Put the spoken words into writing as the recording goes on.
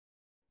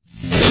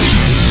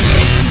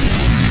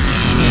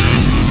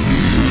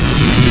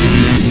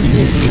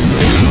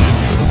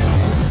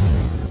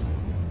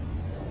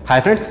Hi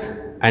friends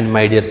and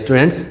my dear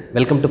students,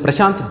 welcome to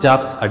Prashanth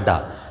Jobs Adda.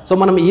 So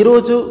మనం ఈ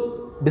రోజు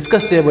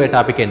discuss చేయబోయే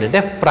topic ఏంటంటే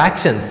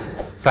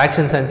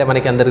ఫ్రాక్షన్స్ అంటే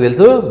మనకి అందరికీ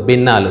తెలుసు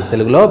భిన్నాలు,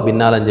 తెలుగులో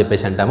భిన్నాలు అని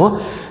చెప్పేసి అంటాము.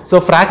 సో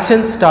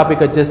ఫ్రాక్షన్స్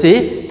టాపిక్ వచ్చేసి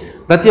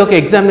ప్రతి ఒక్క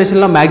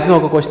ఎగ్జామినేషన్లో మ్యాక్సిమం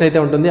ఒక క్వశ్చన్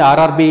అయితే ఉంటుంది.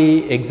 ఆర్ఆర్బీ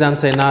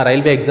ఎగ్జామ్స్ అయినా,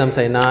 రైల్వే ఎగ్జామ్స్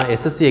అయినా,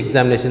 ఎస్ఎస్సి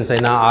ఎగ్జామినేషన్స్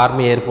అయినా,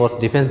 army, air force,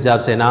 defence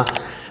jobs అయినా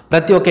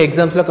ప్రతి ఒక్క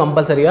ఎగ్జామ్స్లో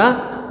కంపల్సరీగా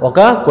ఒక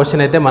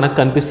క్వశ్చన్ అయితే మనకు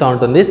కనిపిస్తూ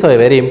ఉంటుంది. So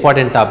very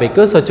important topic.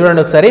 So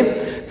చూడండి ఒకసారి.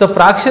 సో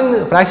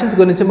ఫ్రాక్షన్స్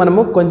గురించి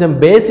మనము కొంచెం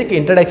బేసిక్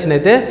ఇంట్రడక్షన్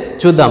అయితే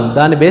చూద్దాం.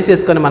 దాన్ని బేస్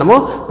చేసుకొని మనము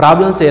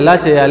ప్రాబ్లమ్స్ ఎలా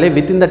చేయాలి,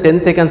 విత్ ఇన్ ద 10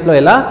 సెకండ్స్లో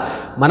ఎలా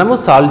మనము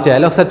సాల్వ్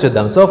చేయాలి ఒకసారి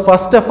చూద్దాం. So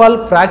first of all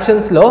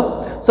ఫ్రాక్షన్స్లో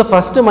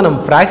first మనం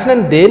ఫ్రాక్షన్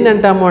అని దేన్ని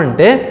అంటాము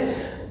అంటే,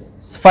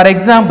 for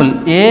example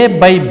A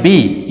by B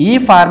ఈ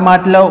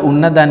ఫార్మాట్లో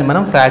ఉన్నదాన్ని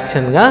మనం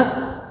ఫ్రాక్షన్గా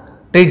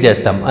ట్రీట్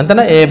చేస్తాం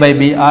అంతేనా. ఏ by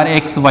B are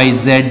X by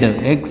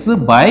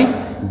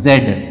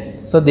Z.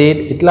 So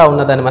ఇట్లా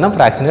ఉన్నదాన్ని మనం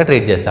ఫ్రాక్షన్గా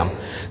ట్రీట్ చేస్తాం.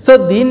 సో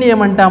దీన్ని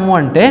ఏమంటాము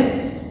అంటే,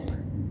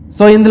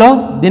 సో ఇందులో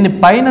దీన్ని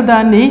పైన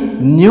దాన్ని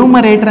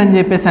న్యూమరేటర్ అని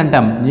చెప్పేసి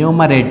అంటాం.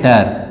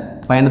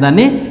 పైన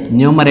దాన్ని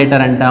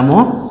న్యూమరేటర్ అంటాము,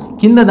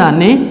 కింద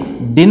దాన్ని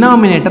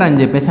డినామినేటర్ అని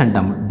చెప్పేసి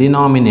అంటాము.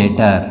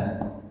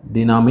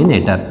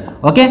 Denominator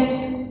okay.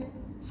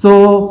 సో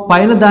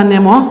పైన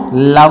దాన్నేమో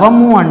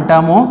లవము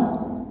అంటాము,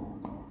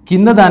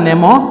 కింద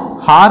దాన్నేమో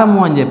హారము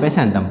అని చెప్పేసి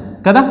అంటాం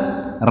కదా,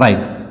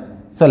 రైట్.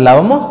 సో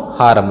లవము,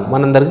 హారము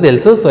మనందరికీ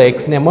తెలుసు. సో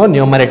ఎక్స్నేమో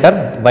న్యూమరేటర్,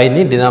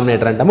 వైని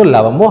డినామినేటర్ అంటాము,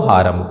 లవము,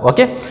 హారము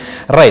ఓకే,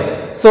 రైట్.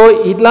 సో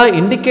ఇట్లా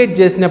ఇండికేట్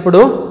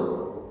చేసినప్పుడు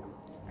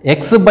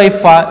ఎక్స్ బై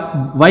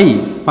వై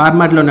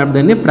ఫార్మాట్లో ఉన్నప్పుడు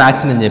దాన్ని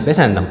ఫ్రాక్షన్ అని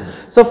చెప్పేసి అంటాం.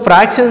 సో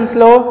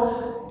ఫ్రాక్షన్స్లో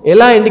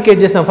ఎలా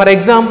ఇండికేట్ చేస్తాం? ఫర్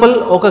ఎగ్జాంపుల్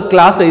ఒక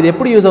క్లాస్లో ఇది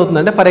ఎప్పుడు యూజ్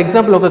అవుతుందంటే, ఫర్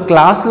ఎగ్జాంపుల్ ఒక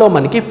క్లాస్లో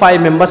మనకి 5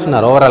 మెంబర్స్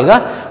ఉన్నారు, ఓవరాల్గా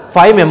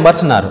 5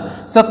 మెంబర్స్ ఉన్నారు.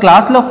 సో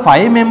క్లాస్లో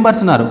 5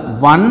 మెంబర్స్ ఉన్నారు,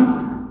 1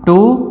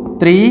 2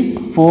 3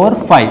 4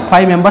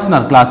 5 మెంబర్స్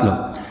ఉన్నారు క్లాస్లో.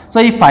 సో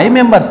ఈ 5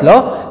 మెంబర్స్లో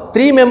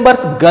 3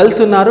 మెంబర్స్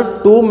గర్ల్స్ ఉన్నారు,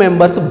 2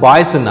 మెంబర్స్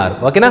బాయ్స్ ఉన్నారు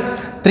ఓకేనా.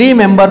 3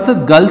 మెంబర్స్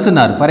గర్ల్స్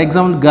ఉన్నారు, for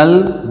example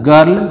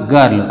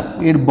girl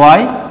it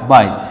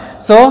bye.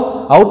 So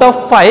out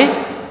of 5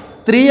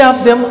 3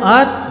 of them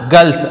are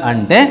girls.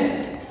 అంటే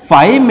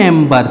 5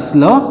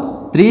 మెంబర్స్లో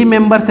 3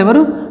 మెంబర్స్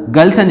ఎవరు?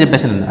 గర్ల్స్ అని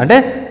చెప్పేసి అంటే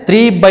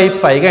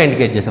 3/5గా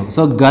ఇండికేట్ చేసాం.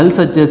 సో గర్ల్స్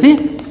వచ్చేసి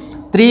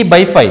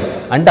 3/5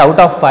 అంటే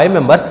out of 5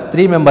 members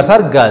 3 members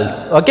are girls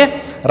okay,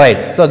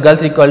 right. So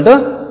girls equal to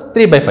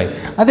 3/5.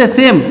 అదే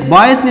సేమ్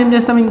బాయ్స్ని ఏం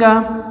చేస్తాం ఇంకా?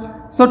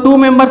 సో 2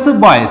 మెంబర్స్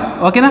బాయ్స్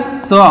ఓకేనా.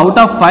 So out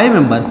of 5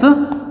 members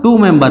 2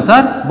 members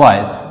are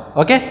boys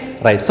okay,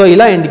 right. So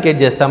ఇలా ఇండికేట్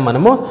చేస్తాం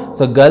మనము.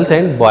 So girls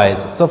and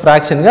boys. So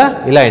ఫ్రాక్షన్గా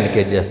ఇలా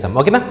indicate చేస్తాం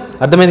ఓకేనా,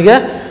 అర్థమైందిగా.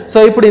 సో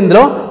ఇప్పుడు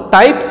ఇందులో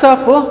టైప్స్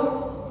ఆఫ్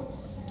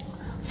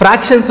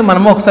ఫ్రాక్షన్స్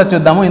మనము ఒకసారి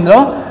చూద్దాము. ఇందులో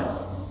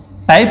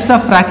టైప్స్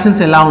ఆఫ్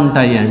ఫ్రాక్షన్స్ ఎలా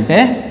ఉంటాయి అంటే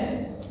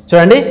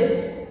చూడండి.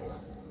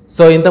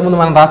 సో ఇంతకుముందు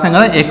మనం రాసాం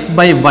కదా X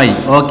by why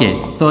okay.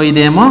 So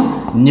ఇదేమో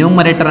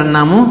న్యూమరేటర్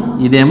అన్నాము,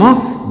 ఇదేమో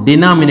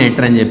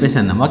డినామినేటర్ అని చెప్పేసి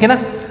అన్నాము ఓకేనా,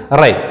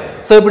 రైట్.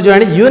 సో ఇప్పుడు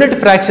చూడండి యూనిట్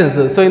ఫ్రాక్షన్స్.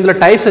 సో ఇందులో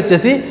టైప్స్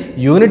వచ్చేసి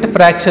unit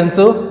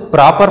fractions,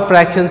 proper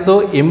fractions,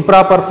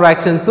 improper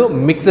fractions,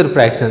 mixed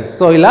fractions.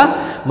 So ఇలా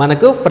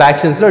మనకు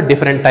ఫ్రాక్షన్స్లో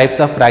డిఫరెంట్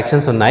టైప్స్ ఆఫ్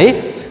ఫ్రాక్షన్స్ ఉన్నాయి.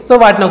 సో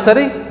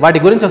వాటి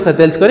గురించి ఒకసారి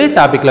తెలుసుకొని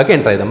టాపిక్లోకి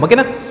ఎంటర్ అవుదాం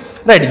ఓకేనా,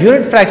 రైట్.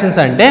 యూనిట్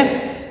ఫ్రాక్షన్స్ అంటే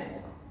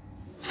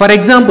ఫర్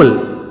ఎగ్జాంపుల్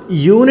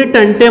యూనిట్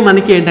అంటే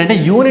మనకి ఏంటంటే,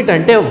 యూనిట్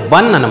అంటే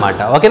 1 అనమాట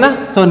ఓకేనా.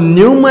 So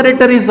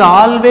numerator is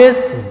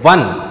always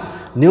 1.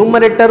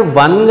 Numerator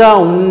 1గా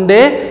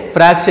ఉండే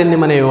ఫ్రాక్షన్ని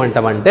మనం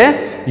ఏమంటామంటే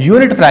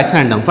యూనిట్ ఫ్రాక్షన్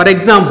అంటాం. ఫర్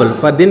ఎగ్జాంపుల్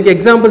దీనికి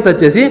ఎగ్జాంపుల్స్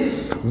వచ్చేసి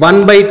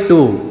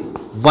 1/2,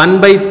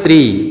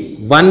 1/3,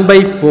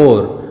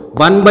 1/4,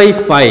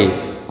 1/5,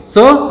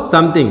 so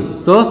something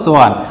so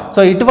on. So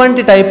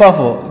ఇటువంటి టైప్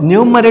ఆఫ్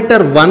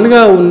న్యూమరేటర్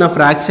 1గా ఉన్న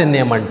ఫ్రాక్షన్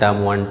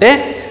ఏమంటాము అంటే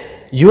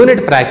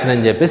యూనిట్ ఫ్రాక్షన్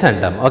అని చెప్పేసి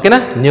అంటాం ఓకేనా.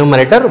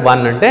 న్యూమరేటర్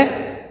 1 అంటే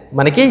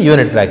మనకి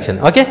unit fraction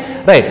okay,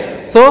 right.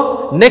 So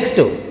next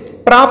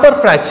proper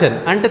fraction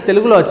అంటే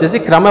తెలుగులో వచ్చేసి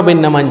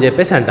క్రమభిన్నం అని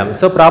చెప్పేసి అంటాం.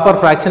 సో ప్రాపర్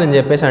ఫ్రాక్షన్ అని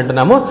చెప్పేసి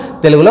అంటున్నాము,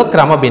 తెలుగులో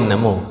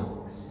క్రమభిన్నము.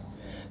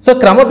 సో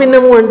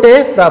క్రమభిన్నము అంటే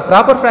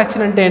ప్రాపర్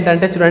ఫ్రాక్షన్ అంటే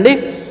ఏంటంటే చూడండి,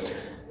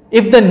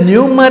 if the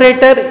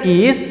numerator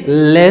is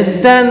less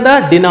than the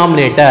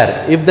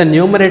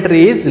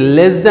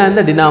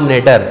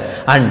denominator,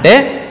 అంటే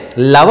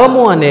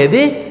లవము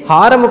అనేది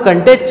హారము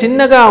కంటే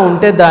చిన్నగా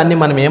ఉంటే దాన్ని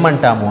మనం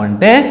ఏమంటాము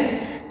అంటే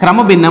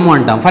క్రమభిన్నము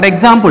అంటాం. For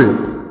example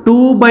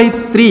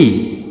 2/3.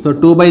 సో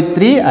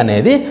 2/3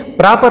 అనేది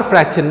ప్రాపర్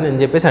ఫ్రాక్షన్ అని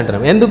చెప్పేసి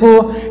అంటున్నాం. ఎందుకు?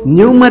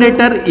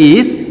 Numerator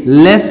is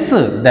less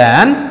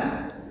than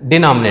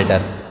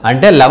denominator,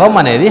 అంటే లవం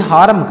అనేది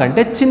హారం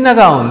కంటే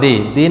చిన్నగా ఉంది,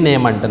 దీన్ని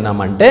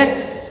ఏమంటున్నామంటే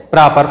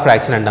ప్రాపర్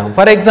ఫ్రాక్షన్ అంటాం.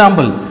 For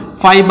example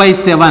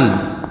 5/7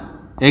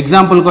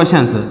 example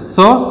questions.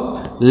 So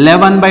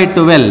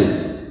 11/12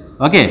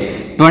 okay,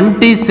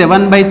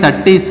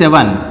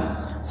 27/37.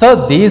 So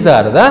these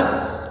are the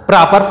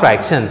proper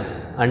fractions.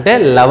 అంటే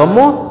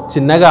లవము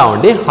చిన్నగా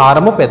ఉండి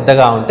హారము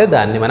పెద్దగా ఉంటే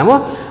దాన్ని మనము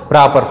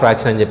ప్రాపర్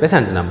ఫ్రాక్షన్ అని చెప్పేసి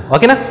అంటున్నాం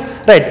ఓకేనా,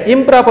 రైట్.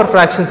 ఇంప్రాపర్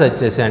ఫ్రాక్షన్స్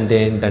వచ్చేసి అంటే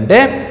ఏంటంటే,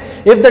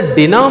 if the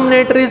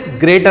denominator is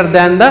greater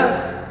than the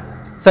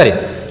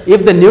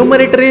if the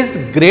numerator is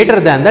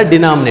greater than the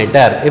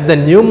denominator. If the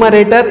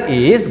numerator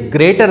is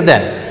greater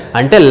than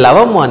అంటే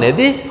లవము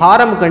అనేది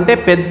హారం కంటే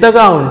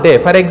పెద్దగా ఉంటే,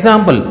 ఫర్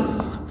ఎగ్జాంపుల్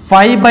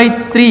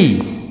 5/3.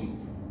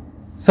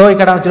 సో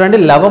ఇక్కడ చూడండి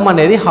లవం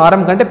అనేది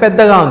హారం కంటే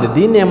పెద్దగా ఉంది.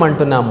 దీన్ని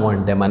ఏమంటున్నాము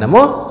అంటే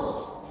మనము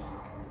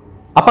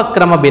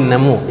అపక్రమ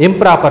భిన్నము,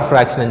 ఇంప్రాపర్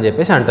ఫ్రాక్షన్ అని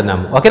చెప్పేసి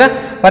అంటున్నాము. ఓకేనా?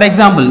 For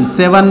example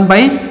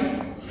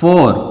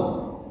 7/4,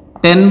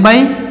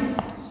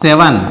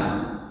 10/7,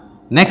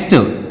 next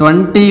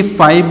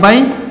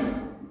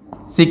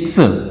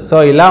 25/6. సో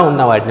ఇలా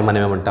ఉన్న వాటిని మనం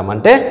ఏమంటాం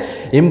అంటే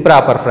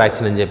ఇంప్రాపర్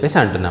ఫ్రాక్షన్ అని చెప్పేసి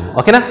అంటున్నాము.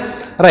 ఓకేనా?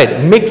 Right.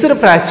 Mixed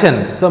fraction.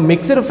 So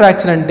mixed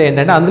fraction అంటే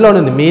ఏంటంటే అందులో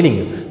ఉంది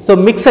మీనింగ్. సో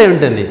మిక్స్ అయి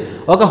ఉంటుంది,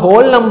 ఒక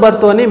హోల్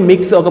నెంబర్తోని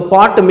మిక్స్, ఒక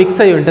పార్ట్ మిక్స్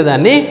అయి ఉంటే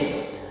దాన్ని,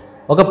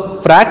 ఒక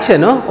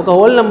ఫ్రాక్షన్ ఒక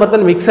హోల్ నెంబర్తో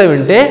మిక్స్ అయి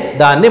ఉంటే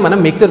దాన్ని మనం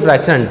మిక్స్డ్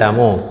ఫ్రాక్షన్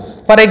అంటాము.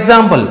 ఫర్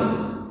ఎగ్జాంపుల్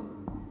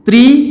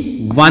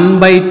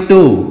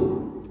 3/1/2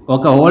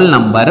 ఒక హోల్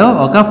నంబర్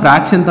ఒక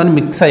ఫ్రాక్షన్తో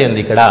మిక్స్ అయ్యింది.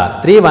 ఇక్కడ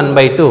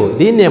 3/1/2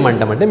 దీన్ని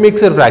ఏమంటామంటే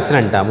మిక్స్డ్ ఫ్రాక్షన్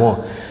అంటాము.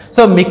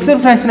 సో మిక్స్డ్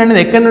ఫ్రాక్షన్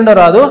అనేది ఎక్కడి నుండో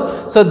రాదు.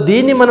 సో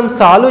దీన్ని మనం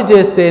సాల్వ్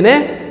చేస్తేనే,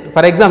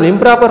 ఫర్ ఎగ్జాంపుల్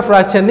ఇంప్రాపర్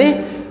ఫ్రాక్షన్ని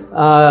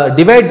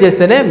డివైడ్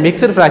చేస్తేనే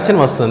మిక్స్డ్ ఫ్రాక్షన్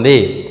వస్తుంది.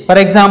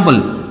 For example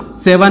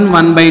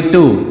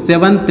 7/1/2,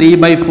 7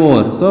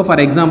 3/4. So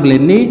for example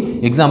ఎన్ని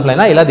ఎగ్జాంపుల్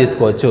అయినా ఇలా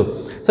తీసుకోవచ్చు.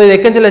 సో ఇది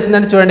ఎక్కడి నుంచి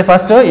వచ్చిందంటే చూడండి,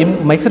 ఫస్ట్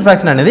మిక్స్డ్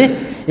ఫ్రాక్షన్ అనేది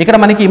ఇక్కడ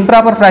మనకి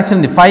ఇంప్రాపర్ ఫ్రాక్షన్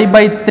ఉంది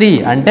 5/3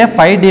 అంటే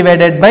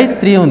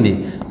 5/3 ఉంది.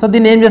 సో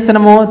దీన్ని ఏం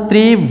చేస్తున్నాము,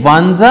 3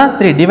 1s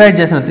 3 డివైడ్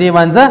చేస్తున్నాం, 3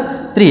 1s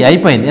 3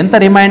 అయిపోయింది. ఎంత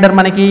రిమైండర్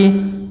మనకి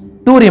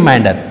 2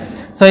 రిమైండర్.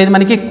 సో ఇది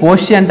మనకి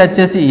కోషియంట్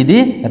వచ్చేసి ఇది,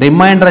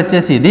 రిమైండర్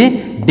వచ్చేసి ఇది,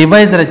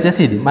 డివైజర్ వచ్చేసి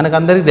ఇది, మనకు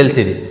అందరికీ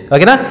తెలిసింది.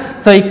 ఓకేనా?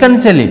 సో ఇక్కడ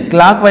నుంచి వెళ్ళి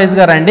క్లాక్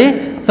వైజ్గా రండి.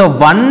 సో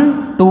 1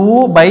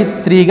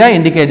 2/3గా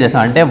ఇండికేట్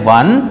చేస్తాం, అంటే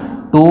 1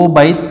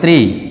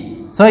 2/3.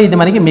 సో ఇది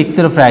మనకి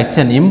మిక్స్డ్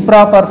ఫ్రాక్షన్,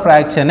 ఇంప్రాపర్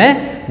ఫ్రాక్షనే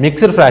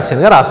మిక్స్డ్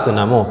ఫ్రాక్షన్గా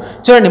రాస్తున్నాము.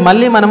 చూడండి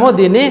మళ్ళీ మనము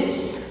దీన్ని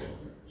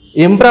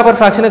ఇంప్రాపర్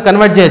ఫ్రాక్షన్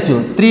కన్వర్ట్ చేయొచ్చు.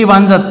 3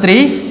 1s 3,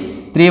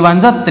 3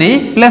 1s 3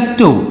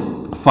 +2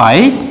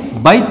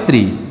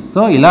 5/3. సో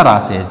ఇలా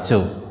రాసేయచ్చు.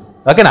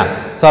 ఓకేనా?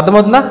 సో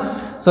అర్థమవుతుందా?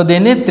 సో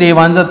దీన్ని 3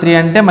 1s 3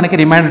 అంటే మనకి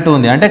రిమైండర్ 2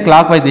 ఉంది, అంటే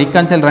క్లాక్ వైజ్ ఇక్కడ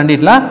నుంచి రండి,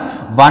 ఇట్లా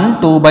 1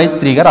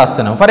 2/3గా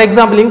రాస్తున్నాం. ఫర్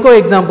ఎగ్జాంపుల్ ఇంకో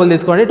ఎగ్జాంపుల్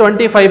తీసుకోండి,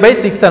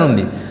 25/6 అని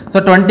ఉంది. సో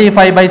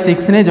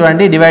 25/6ని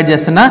చూడండి డివైడ్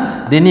చేస్తున్నా,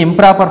 దీన్ని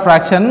ఇంప్రాపర్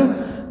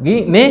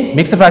ఫ్రాక్షన్ని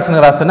మిక్స్డ్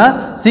ఫ్రాక్షన్గా రాస్తున్నా.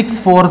 6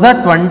 4s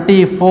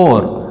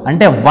 24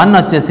 అంటే 1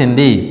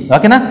 వచ్చేసింది.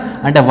 ఓకేనా?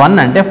 అంటే 1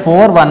 అంటే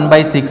 4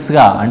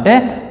 1/6గా, అంటే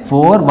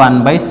 4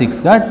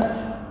 1/6గా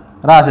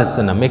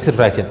రాసేస్తున్నాం మిక్స్డ్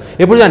ఫ్రాక్షన్.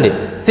 ఇప్పుడు చూడండి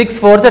 6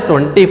 4s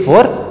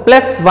 24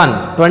 +1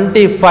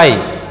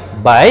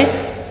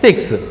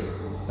 25/6.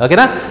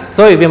 ఓకేనా?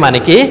 సో ఇవి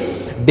మనకి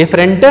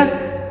డిఫరెంట్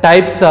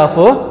టైప్స్ ఆఫ్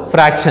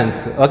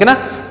ఫ్రాక్షన్స్. ఓకేనా?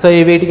 సో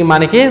వీటికి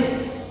మనకి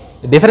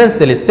డిఫరెన్స్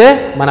తెలిస్తే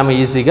మనం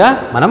ఈజీగా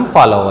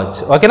ఫాలో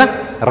అవ్వచ్చు. ఓకేనా?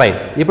 రైట్.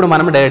 ఇప్పుడు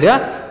మనం డైరెక్ట్గా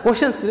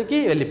క్వశ్చన్స్కి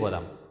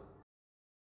వెళ్ళిపోదాం.